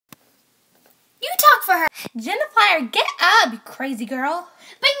Jinafire, get up, you crazy girl.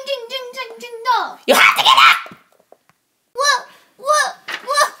 Bing, ding, ding, ding, ding, no. You have to get up! Whoa, whoa,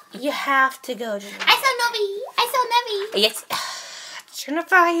 whoa. You have to go, Jinafire. I saw Navi. Yes.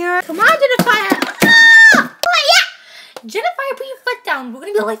 Jinafire. Come on, Jinafire. Ah! Oh, yeah. Jinafire, put your foot down. We're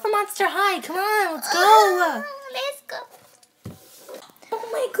going to be late for Monster High. Come on, let's go. Let's go. Oh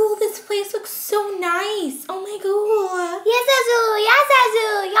my god, this place looks so nice. Oh my god. Yes, Azu. Yes, Azu.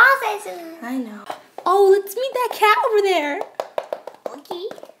 Yes, Azu. I know. Oh, let's meet that cat over there. Okay.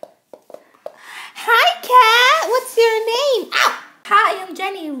 Hi, cat. What's your name? Ow! Hi, I'm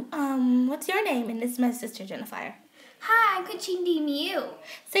Jenny. What's your name? And this is my sister, Jinafire. Hi, I'm Kuchindi Mew.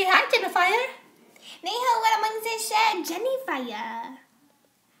 Say hi, Jinafire. Jinafire.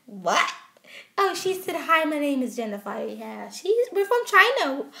 What? Oh, she said hi. My name is Jinafire. Yeah, we're from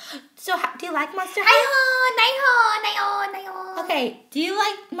China. So, do you like Monster High? Okay. Do you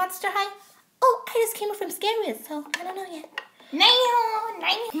like Monster High? Oh, I just came up from Scariest, so I don't know yet.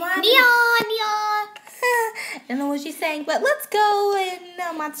 Come on. Neon. I don't know what she's saying, but let's go in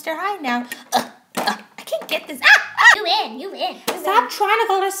Monster High now. I can't get this. You win. Stop trying to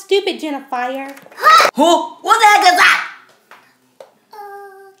call her stupid, Jinafire. Who? What the heck is that?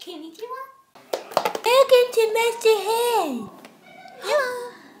 Konnichiwa. Welcome to Monster High.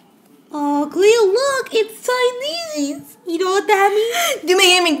 Oh, Cleo, look, it's Chinese. You know what that means? Do me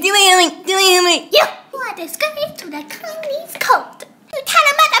hear me. You are the escape to the Chinese code. You tell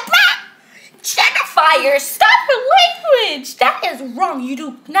them at the brat. Jinafire, stop your language. That is wrong. You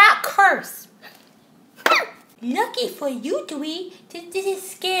do not curse. Lucky for you, Dewey, this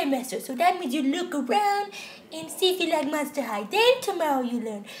is Scare Master, so that means you look around and see if you like Monster High. Then tomorrow you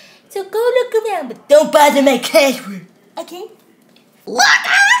learn. So go look around, but don't bother my password. Okay? Look!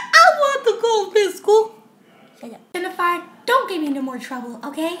 I want to go to school. Shut up. Jinafire, don't give me no more trouble,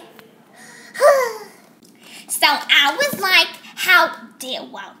 okay? So I was like, how dare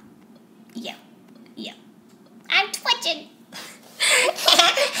yeah. I'm twitching.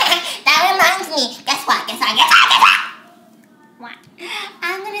 That reminds me. Guess what? What?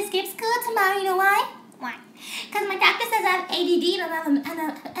 I'm gonna skip school tomorrow, you know why? Why? Because my doctor says I have ADD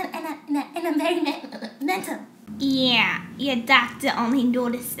and I'm very mental. Yeah, your doctor only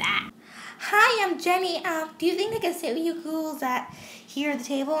noticed that. Hi, I'm Jenny. Do you think I can sit with you ghouls here at the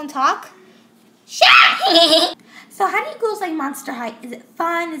table and talk? Sure! So how do you ghouls like Monster High? Is it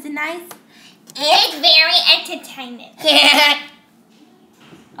fun? Is it nice? It's very entertaining.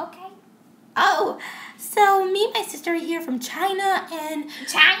 Okay. Oh, so me and my sister are here from China and...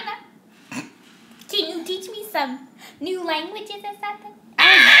 China? Can you teach me some new languages or something?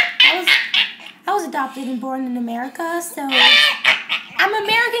 I was adopted and born in America, so I'm an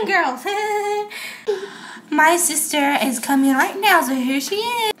American girl. My sister is coming right now, so here she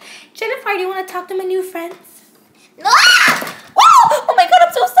is. Jinafire, do you want to talk to my new friends? No! Whoa! Oh my god,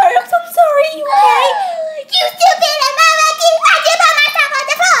 I'm so sorry. You okay? You stupid American! I just put myself on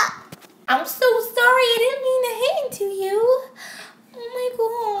the floor! I'm so sorry. I didn't mean to hit into you. Oh my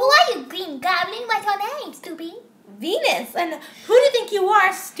god. Who are you, Green Goblin? What's your name, stupid? Venus. And who do you think you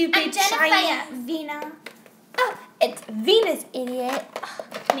are, stupid I'm Jinafire. Chinese? Vina. Oh, it's Venus, idiot.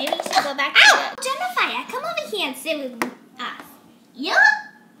 Maybe you should go back to Jinafire, come over here and sit with us. You?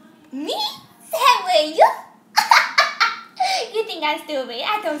 Me? Sit with you? You think I'm stupid?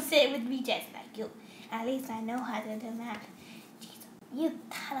 I don't sit with me just like you. At least I know how to do math. Jesus, you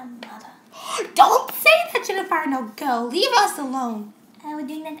tell a mother. Don't say that, Jinafire. No, go. Leave us alone. I was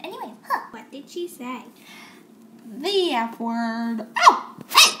doing that anyway. Huh? What did she say? The F word. Oh!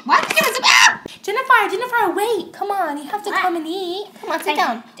 Hey! What? Give us a Jinafire, wait. Come on. You have to come and eat. Come on, sit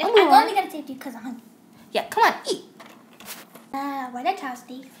down. I'm only going to take you because I'm hungry. Yeah, come on, eat. What are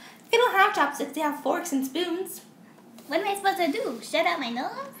chopsticks? They don't have chopsticks. They have forks and spoons. What am I supposed to do? Shut out my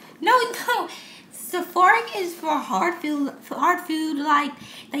nose? No. The fork is for hard food like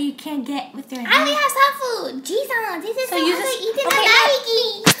that you can't get with your hands. I only have soft food. Jesus, this is so you hard just to eat in okay, the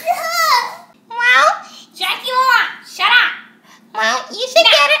Well, Jackie Moore, shut up. Well, you should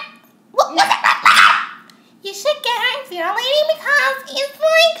get it. You should get it if you're a lady because it's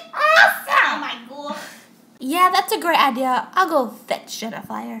like awesome. Oh my god. Yeah, that's a great idea. I'll go fetch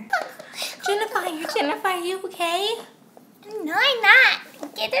Jinafire. Jinafire, you okay? No, I'm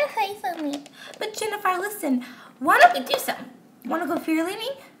not. Get away from me. But Jinafire, listen. Why don't we do something? Want to go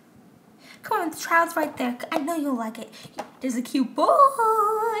fearleaning? Come on, the trial's right there. I know you'll like it. There's a cute boy.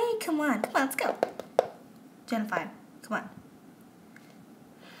 Come on, let's go. Jinafire, come on.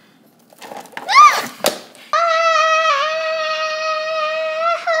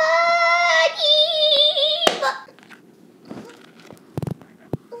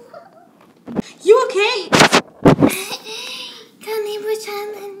 You okay? trying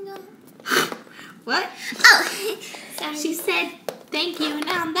to let him go. What? Oh, sorry. She said thank you,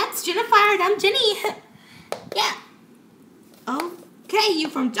 and that's Jinafire, and I'm Jenny. Yeah. Okay, you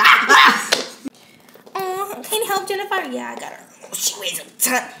from can you help Jinafire? Yeah, I got her. She weighs a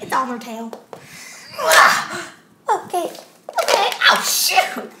ton. It's all her tail. Okay. Oh,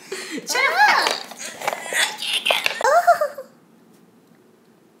 shoot. Jinafire.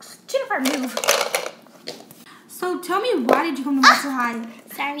 Jinafire, move. So tell me, why did you come to Monster High?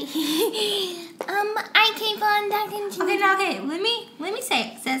 Sorry. I came from Duncan. Okay. Let me say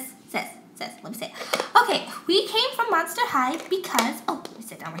it. Sis. Let me say it. Okay, we came from Monster High because. Oh, let me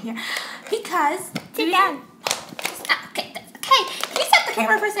sit down right here. Because. Sit down. Okay. Can you set the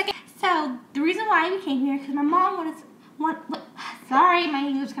camera for a second? So the reason why we came here because my mom sorry, my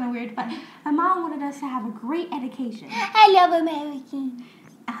English is kind of weird, but my mom wanted us to have a great education. I love American.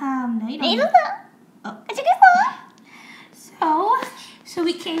 No, you don't. I don't know. Oh. It's a good one. So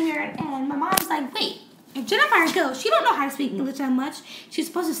we came here, and my mom's like, wait, if Jinafire goes, she don't know how to speak English that much. She's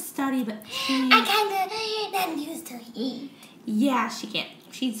supposed to study, but she... I kind of not used to it. Yeah, she can't.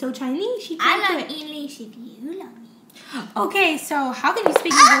 She's so Chinese, she I can't learn do it. English if you love me. Okay, so how can you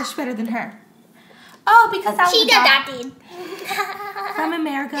speak English better than her? Oh, because I was She adopted. from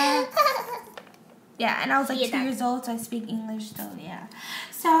America. Yeah, and I was like She 2 years old, so I speak English, so yeah.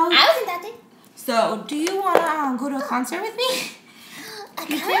 So... I was adopted. So, do you want to go to a concert with me? A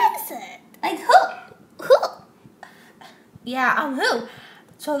concert? Like who? Yeah, who?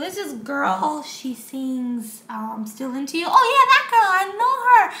 So this is girl. She sings "Still Into You." Oh yeah, that girl. I know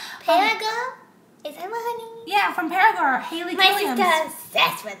her. Paragirl? Is that what her name is? Yeah, from Paragirl. Haley My Williams. sister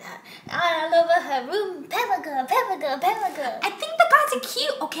obsessed with her. All over her room. Paragirl. I think the guys are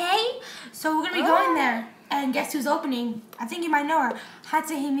cute. Okay, so we're gonna be going there, and guess who's opening? I think you might know her.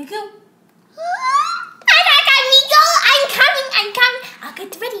 Hatsuhi Miku. I'm coming. I'll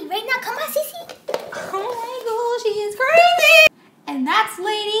get ready right now. Come on, Sissy. Oh my gosh, she is crazy. And that's,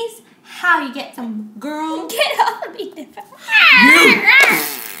 ladies, how you get some girl. Get off of me.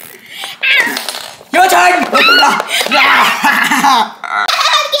 Your turn! Get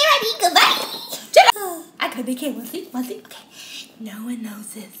ready. Goodbye. I could be kidding. One thing. Okay. No one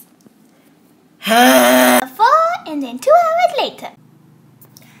knows this. 4 and then 2 hours later.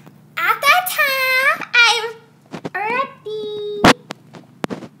 At that time, I'm ready.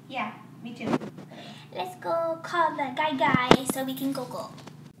 Yeah, me too. Let's go call the guy so we can go.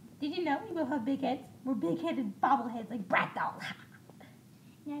 Did you know we both have big heads? We're big-headed bobbleheads like brat dolls.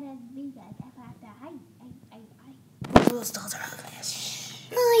 Not as big as I. Those dolls are ugly.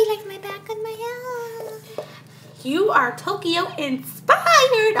 Oh, you like my back and my hair? You are Tokyo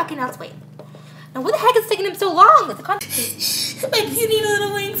inspired. Okay, now let's wait. Now, what the heck is taking him so long? It's a my puny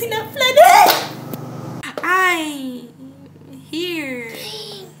little wings are not flooded. I'm here.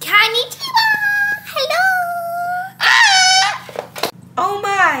 Konnichiwa! Hello! Oh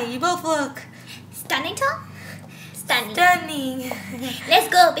my, you both look Stunning, Tom? Stunning. Let's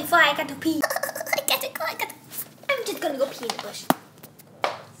go before I got to pee. I got to go. I'm just gonna go pee in the bush.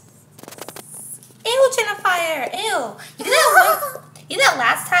 Ew, Jinafire. Ew. You did that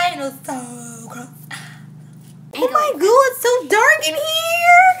last time and it was so gross. Oh my god, it's so dark in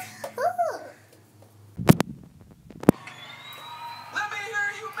here. Ooh. Let me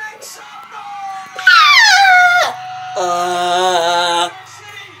hear you make some noise!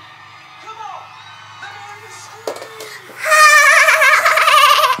 City, come on! Let me hear you scream!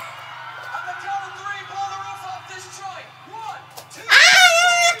 On the count of 3, blow the roof off this joint! 1, 2, 3!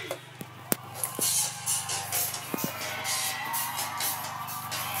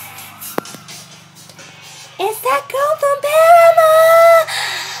 It's that girl from Paramount.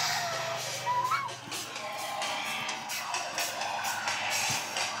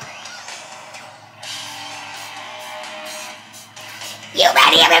 You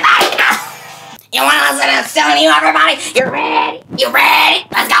ready, everybody? You wanna listen to Still You, everybody? You ready?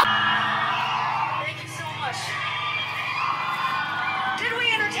 Let's go! Thank you so much. Did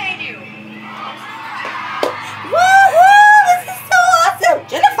we entertain you? Woohoo! This is so awesome.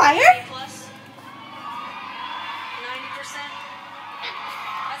 Jinafire. Plus 90%?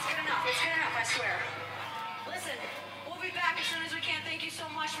 That's good enough. It's good enough, I swear. Listen, we'll be back as soon as we can. Thank you so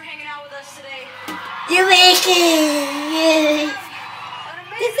much for hanging out with us today. You make it!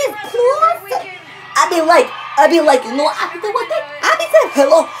 This is cool. I'd be like, you know, I'd be what that? I'd be saying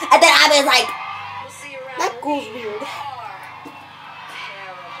hello, and then I'd be like, We'll see you around. that goes weird.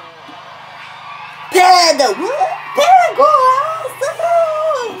 Terrible. Panda, what? Panda, awesome!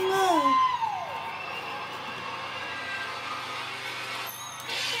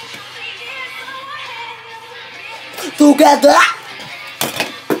 Together!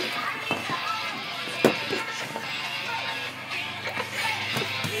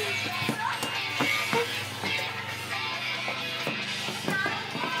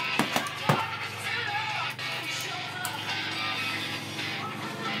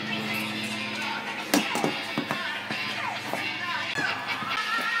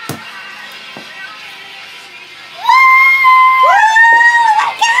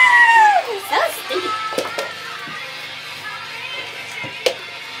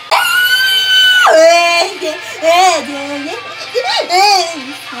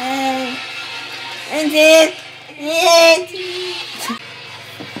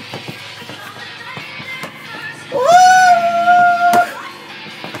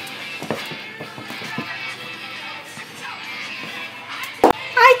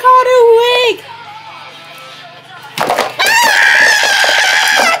 I caught a wig!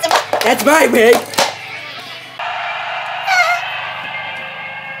 That's my wig!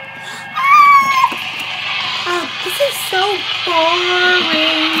 Oh, this is so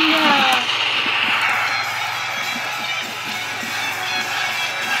boring!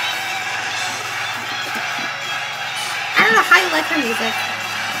 I don't know how you like her music.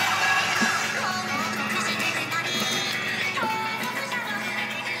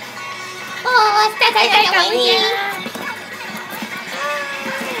 Oh, está cayendo muy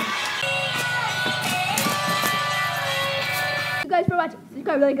Thank you guys for watching.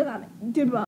 Subscribe, like, and comment. Goodbye.